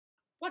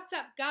What's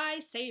up,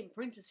 guys? Saiyan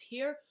Princess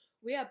here.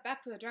 We are back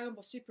with a Dragon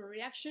Ball Super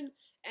reaction,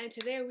 and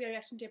today we are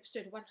reacting to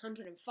episode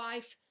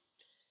 105.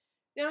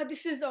 Now,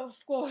 this is,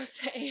 of course,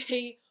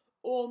 a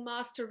All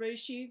Master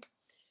Roshi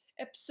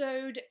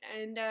episode,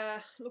 and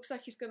looks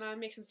like he's gonna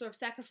make some sort of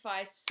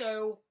sacrifice.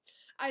 So,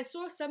 I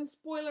saw some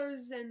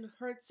spoilers and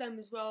heard some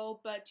as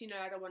well, but you know,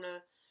 I don't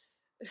wanna.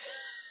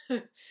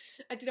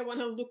 I didn't want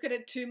to look at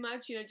it too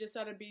much, you know, just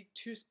sort of be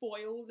too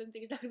spoiled and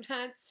things like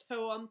that.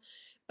 So,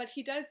 but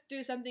he does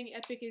do something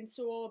epic and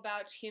so all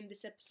about him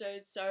this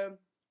episode, so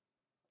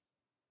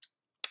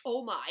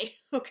oh my.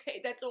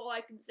 Okay, that's all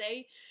I can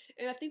say.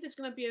 And I think there's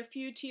gonna be a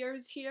few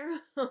tears here.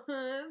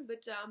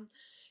 But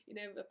you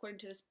know, according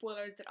to the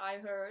spoilers that I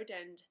heard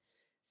and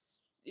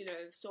you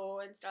know, saw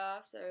and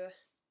stuff, so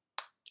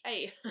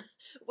hey,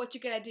 what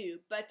you gonna do?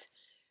 But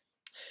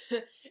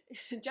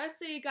just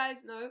so you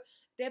guys know,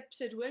 the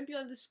episode won't be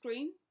on the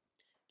screen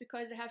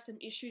because I have some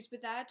issues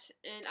with that,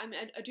 and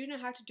I do know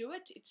how to do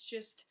it. It's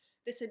just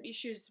there's some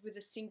issues with the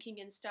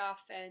syncing and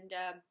stuff, and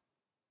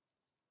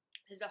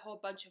there's a whole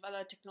bunch of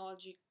other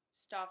technology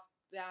stuff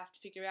that I have to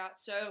figure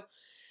out. So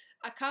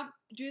I can't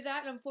do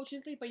that,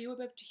 unfortunately, but you will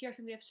be able to hear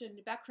some of the episode in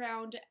the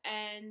background,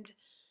 and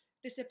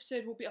this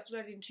episode will be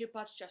uploaded in 2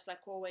 parts, just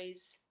like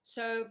always.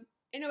 So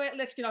anyway,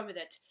 let's get on with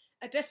it.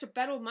 A desperate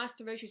battle,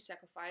 Master Roshi's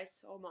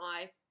sacrifice. Oh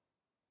my.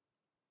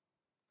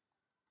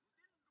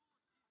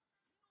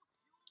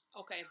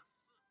 Okay,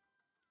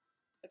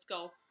 let's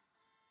go.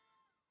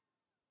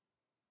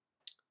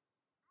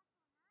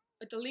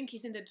 The link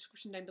is in the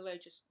description down below,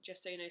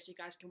 just so you know, so you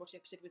guys can watch the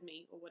episode with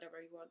me, or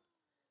whatever you want.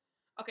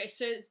 Okay,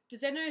 so the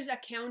Zenos are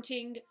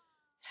counting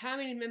how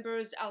many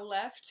members are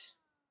left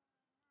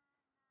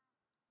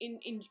in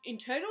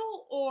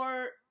total,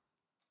 or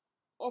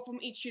from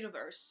each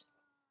universe?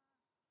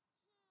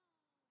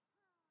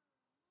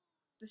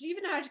 Does he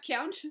even know how to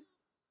count?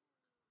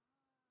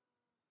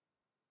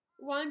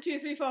 1, 2,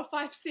 3, 4,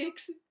 5,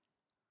 6.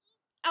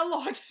 A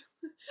lot.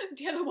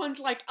 The other one's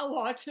like a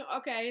lot.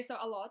 Okay, so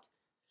a lot.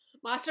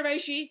 Master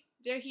Roshi,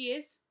 there he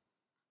is.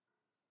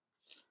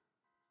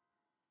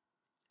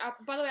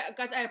 By the way,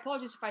 guys, I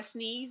apologize if I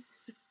sneeze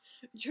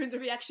during the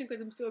reaction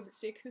because I'm still a bit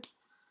sick.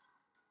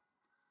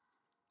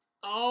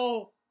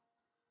 Oh.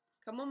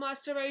 Come on,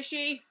 Master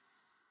Roshi.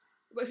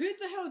 But who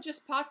the hell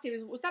just passed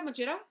him? Was that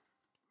Majira?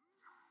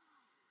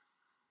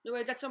 No,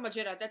 wait, that's not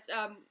Majira. That's,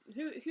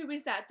 who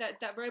is that?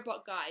 That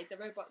robot guy. The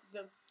robot,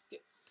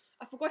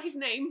 I forgot his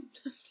name.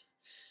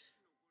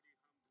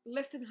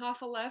 Less than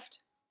half are left.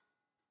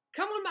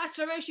 Come on,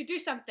 Master Roshi, do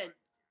something.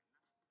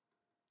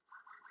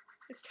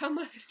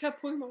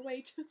 Stop pulling my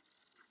weight.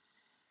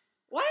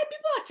 Why are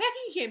people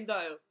attacking him,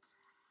 though?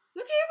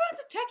 Look,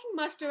 everyone's attacking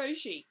Master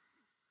Roshi.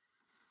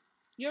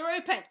 You're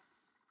open.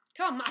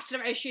 Come on, Master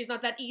Roshi, it's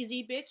not that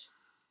easy, bitch.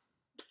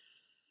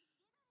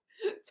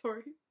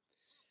 Sorry.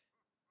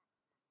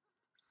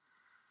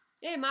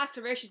 Yeah,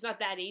 Master Roshi's not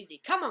that easy.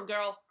 Come on,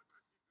 girl.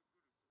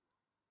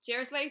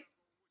 Seriously?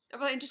 A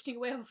really interesting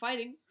way of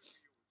fighting.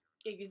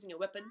 You're using a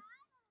weapon.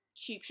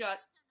 Cheap shot.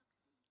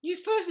 You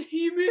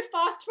move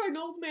fast for an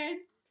old man.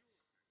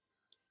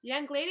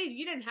 Young lady,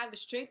 you don't have the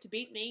strength to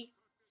beat me.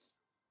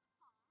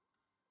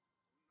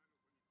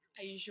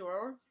 Are you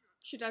sure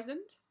she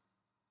doesn't?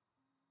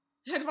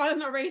 I'd rather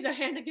not raise her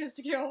hand against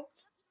a girl.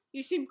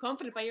 You seem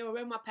confident by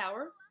your my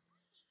power.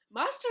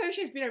 Master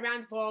Roshi's been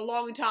around for a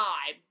long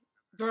time,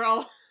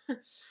 girl.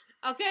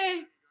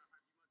 Okay.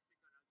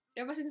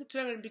 Ever since the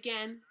tournament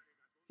began,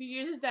 he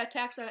uses the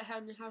attacks and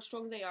how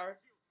strong they are.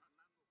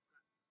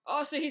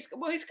 Oh, so he's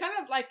kind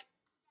of like,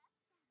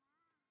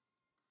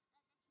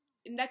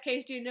 in that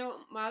case, do you know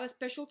my other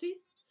specialty?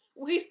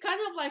 Well, he's kind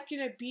of like, you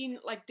know, being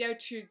like there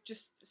to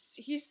just,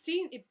 he's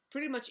seen it,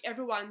 pretty much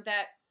everyone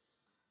that,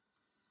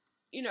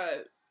 you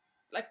know,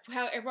 like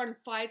how everyone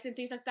fights and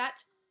things like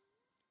that.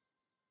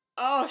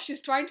 Oh,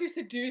 she's trying to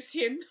seduce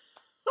him.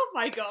 Oh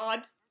my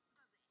god.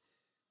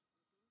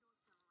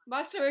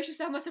 Master Roshi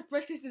must have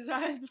restless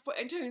desires before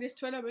entering this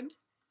tournament.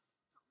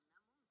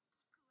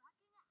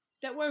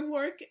 That won't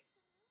work.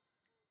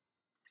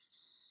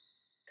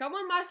 Come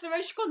on, Master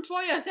Roshi,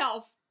 control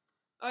yourself.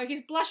 Oh,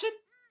 he's blushing.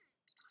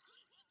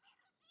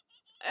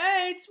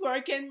 Hey, it's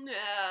working.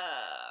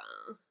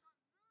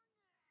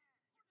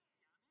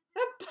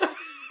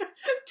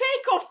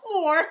 Take off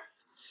more.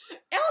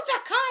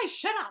 Elder Kai,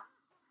 shut up.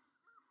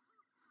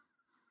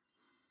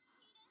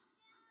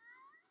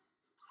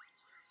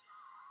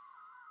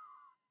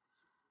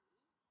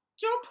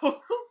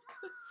 Chopo.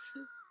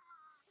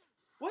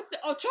 What the?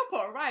 Oh,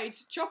 Chopo, right.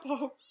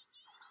 Chopo.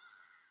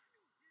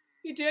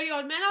 You dirty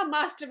old man. Oh,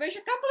 Master Roshi,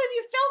 I can't believe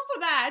you fell for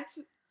that.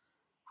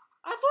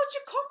 I thought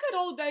you conquered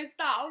all those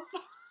stuff.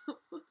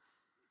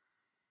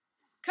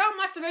 Come on,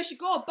 Master Roshi,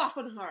 go buff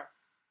on her.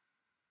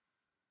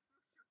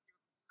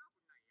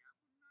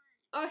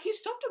 Oh, he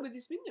stopped her with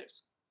his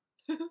fingers.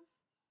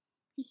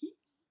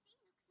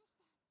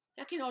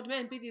 How can an old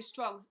man be this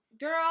strong?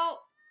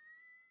 Girl,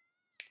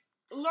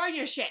 learn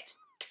your shit.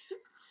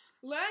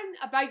 Learn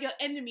about your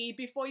enemy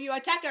before you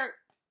attack her.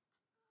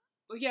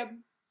 Or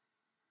him,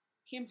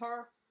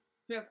 her,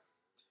 whoever.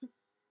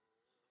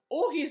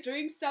 Oh, he's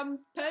doing some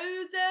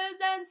poses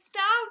and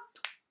stuff.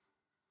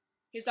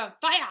 He's on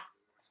fire.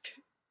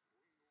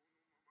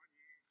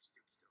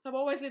 I've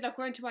always lived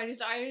according to my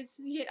desires,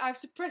 yet I've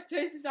suppressed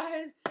those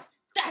desires.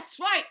 That's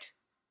right!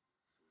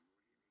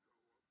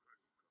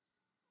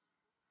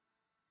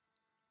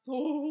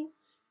 Oh,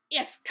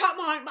 yes, come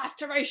on,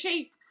 Master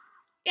Roshi!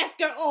 Yes,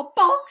 go all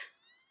bulk!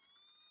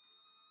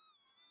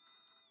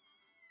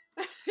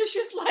 It's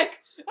just like,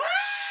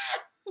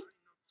 ah!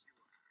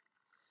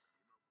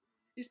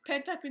 He's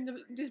pent up in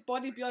this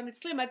body beyond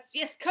its limits.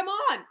 Yes, come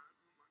on!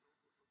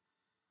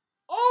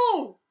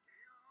 Oh!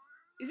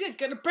 Is it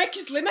gonna break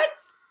his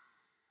limits?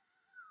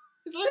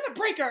 He's a limit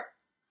breaker!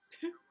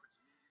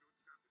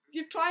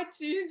 You've tried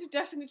to use the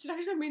destiny to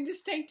actually mean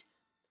this state.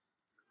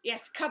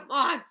 Yes, come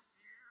on!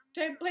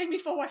 Don't blame me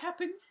for what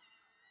happens.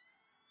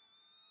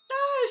 No,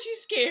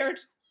 she's scared.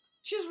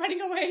 She's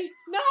running away.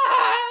 No!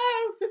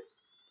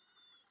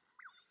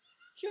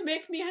 You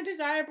make me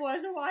undesirable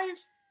as a wife.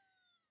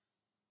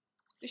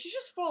 Did she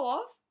just fall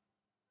off?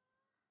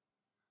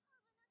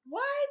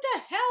 Why the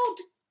hell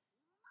did...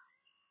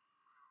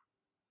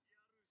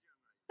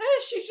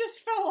 She just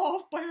fell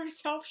off by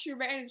herself. She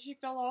ran and she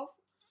fell off.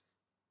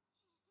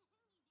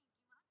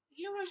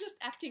 You were just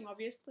acting,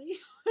 obviously.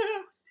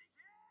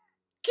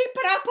 Keep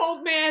it up,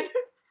 old man!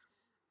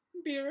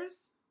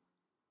 Beerus.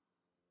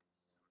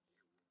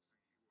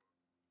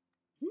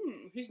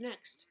 Who's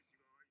next?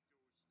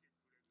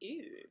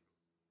 Ew.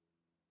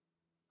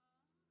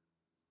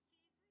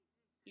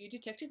 You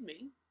detected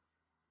me?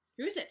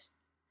 Who is it?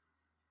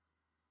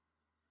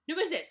 Who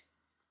is this?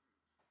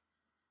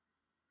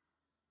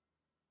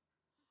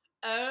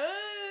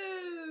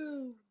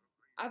 Oh!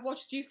 I've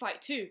watched you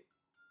fight too.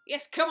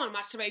 Yes, come on,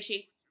 Master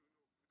Roshi.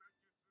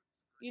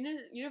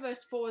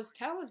 Universe 4's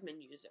talisman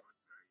user.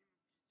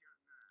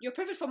 You're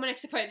perfect for my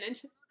next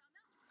opponent.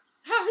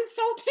 How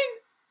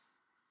insulting!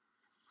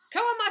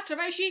 Come on, Master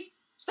Roshi!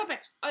 Stop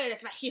it! Oh yeah,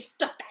 that's right, here,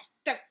 stop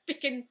that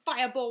freaking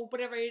fireball,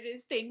 whatever it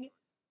is, thing.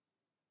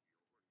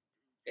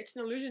 It's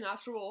an illusion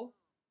after all.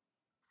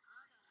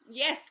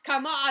 Yes,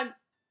 come on!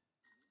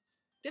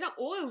 They're not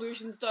all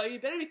illusions though, you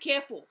better be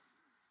careful.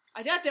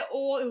 I doubt they're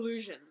all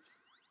illusions.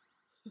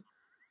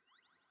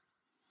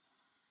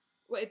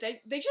 Wait,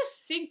 they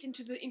just synced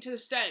into the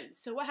stones.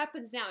 So what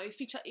happens now if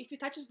he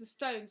touches the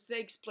stones? Do they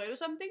explode or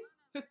something?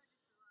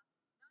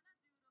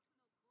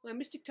 My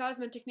mystic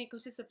talisman technique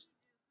consists of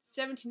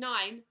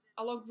 79,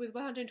 along with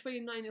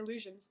 129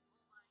 illusions.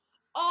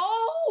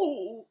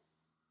 Oh,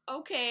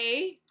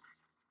 okay.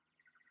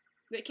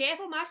 Be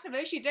careful, Master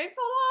Roshi, don't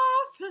fall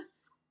off.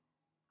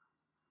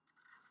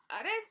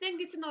 I don't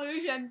think it's an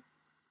illusion.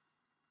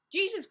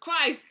 Jesus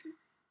Christ.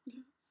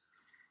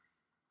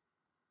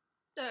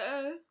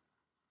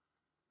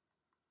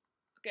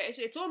 Okay,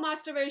 so it's all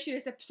Master Roshi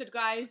this episode,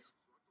 guys.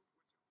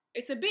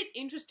 It's a bit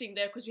interesting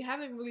though, because we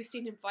haven't really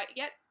seen him fight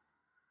yet.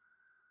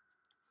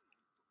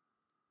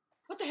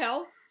 What the hell?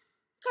 Look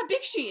how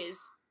big she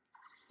is.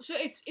 So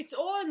it's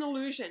all an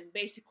illusion,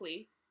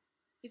 basically.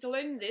 He's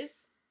alone in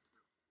this.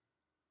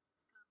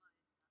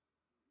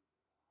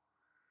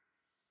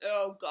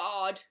 Oh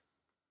god.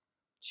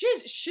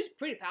 She's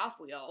pretty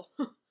powerful, y'all.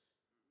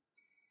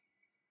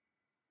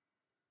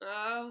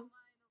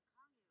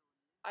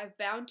 I've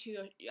bound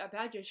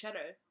your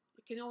shadow.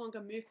 You can no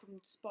longer move from the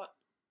spot.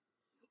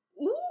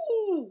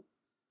 Ooh!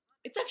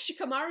 It's like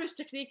Shikamaru's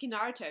technique in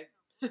Naruto.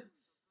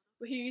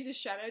 Where he uses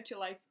shadow to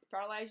like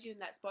paralyze you in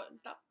that spot and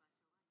stuff.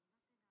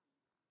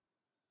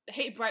 I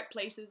hate bright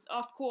places.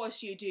 Of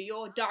course you do.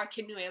 You're dark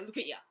anyway. Look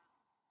at you.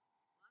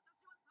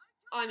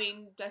 I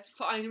mean, that's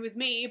fine with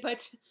me,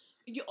 but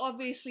you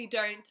obviously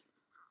don't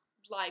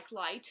like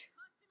light.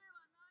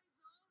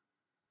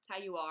 How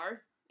you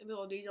are. With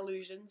all these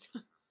illusions.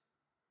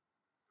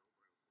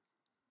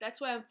 That's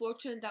why I'm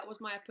fortunate that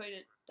was my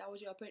opponent. That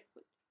was your opponent.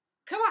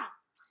 Come on!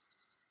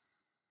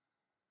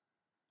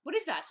 What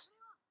is that?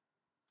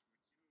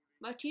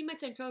 My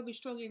teammates are incredibly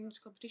strong in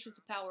competitions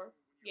of power.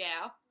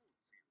 Yeah.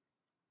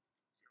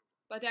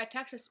 But their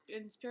attacks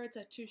and spirits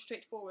are too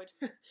straightforward.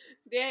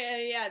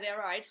 They're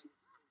right.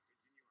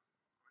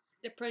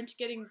 They're prone to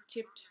getting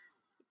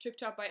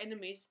tripped up by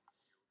enemies.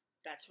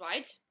 That's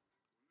right.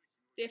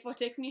 Therefore,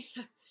 taking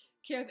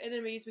care of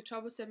enemies with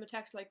troublesome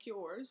attacks like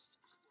yours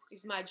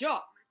is my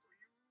job.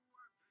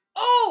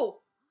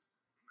 Oh!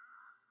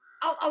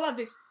 I love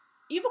this.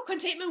 Evil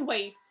containment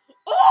wave.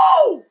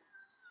 Oh!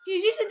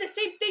 He's using the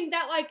same thing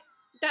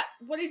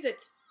what is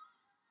it?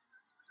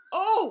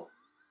 Oh!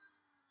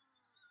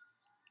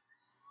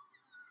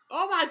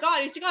 Oh my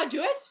god, is he gonna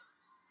do it?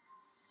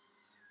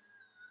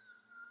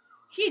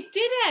 He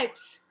did it!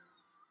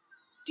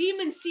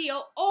 Demon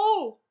Seal.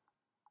 Oh!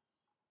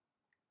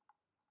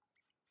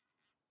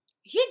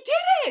 He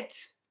did it!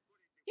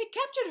 He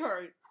captured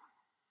her.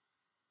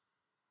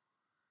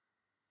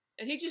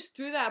 And he just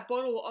threw that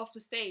bottle off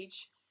the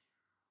stage.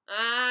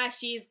 Ah,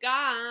 she's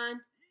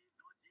gone.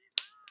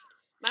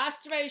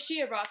 Master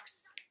Roshi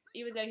rocks.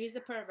 Even though he's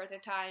a pervert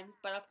at times.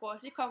 But of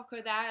course he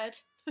conquered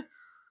that.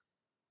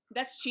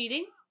 That's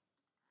cheating.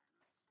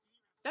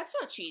 That's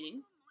not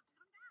cheating.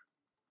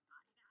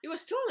 It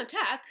was still an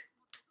attack.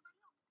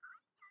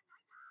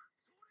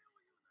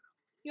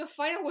 Your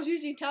fighter was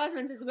using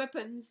talismans as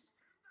weapons.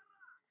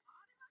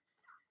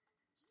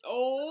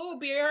 Oh,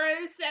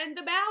 Beerus and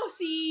the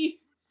Mousey.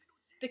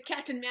 The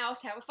cat and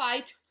mouse have a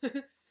fight.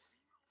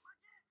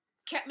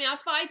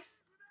 Cat-mouse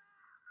fights.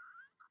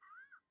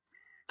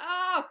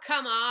 Oh,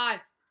 come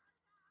on.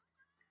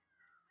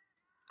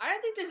 I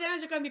don't think the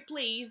Zenos are going to be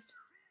pleased.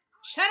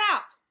 Shut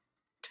up.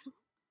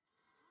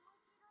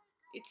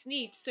 It's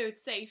neat, so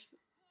it's safe.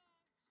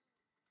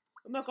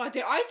 Oh my god,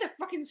 their eyes are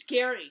fucking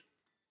scary.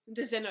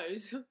 The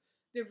Zenos.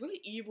 They're really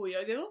evil,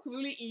 yo. They look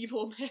really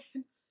evil,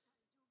 man.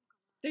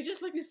 They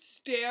just like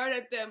stared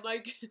at them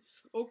like,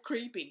 oh,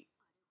 creepy.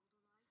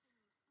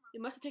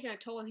 It must have taken a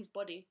toll on his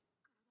body.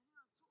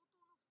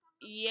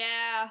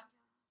 Yeah.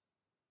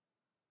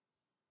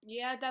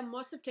 Yeah, that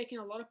must have taken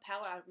a lot of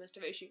power out of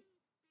Mr. Roshi.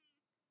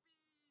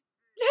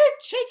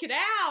 Check it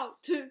out!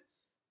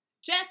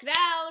 Check it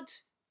out!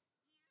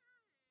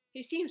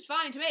 He seems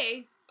fine to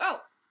me.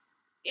 Oh!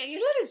 Yeah, you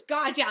let his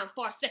guard down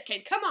for a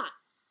second. Come on!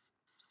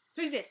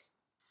 Who's this?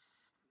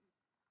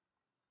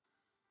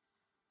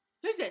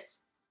 Who's this?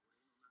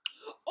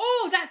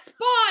 Oh, that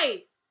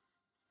spy!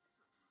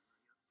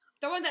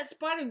 The one that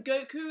spied on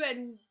Goku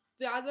and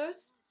the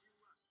others?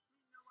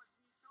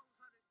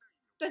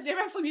 Does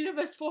everyone from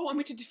Universe 4 want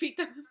me to defeat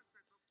them?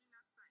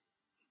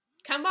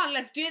 Come on,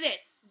 let's do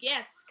this.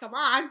 Yes, come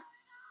on.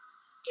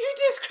 You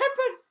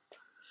discrepant.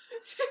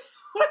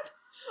 What?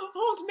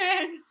 Old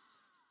man.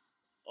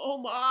 Oh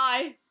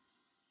my.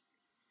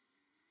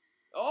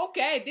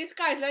 Okay, this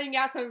guy's letting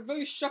out some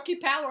really shocky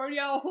power,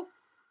 yo.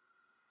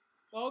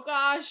 Oh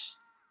gosh.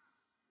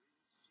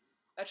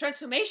 A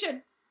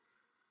transformation.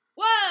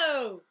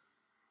 Whoa.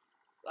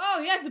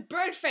 Oh, he has the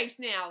bird face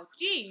now.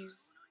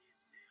 Jeez.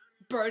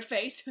 Bird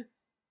face.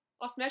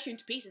 I'll smash you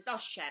into pieces. Oh,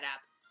 shut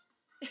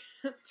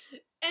up.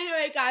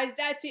 Anyway, guys,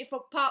 that's it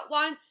for part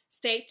 1.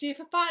 Stay tuned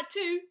for part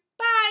 2.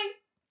 Bye!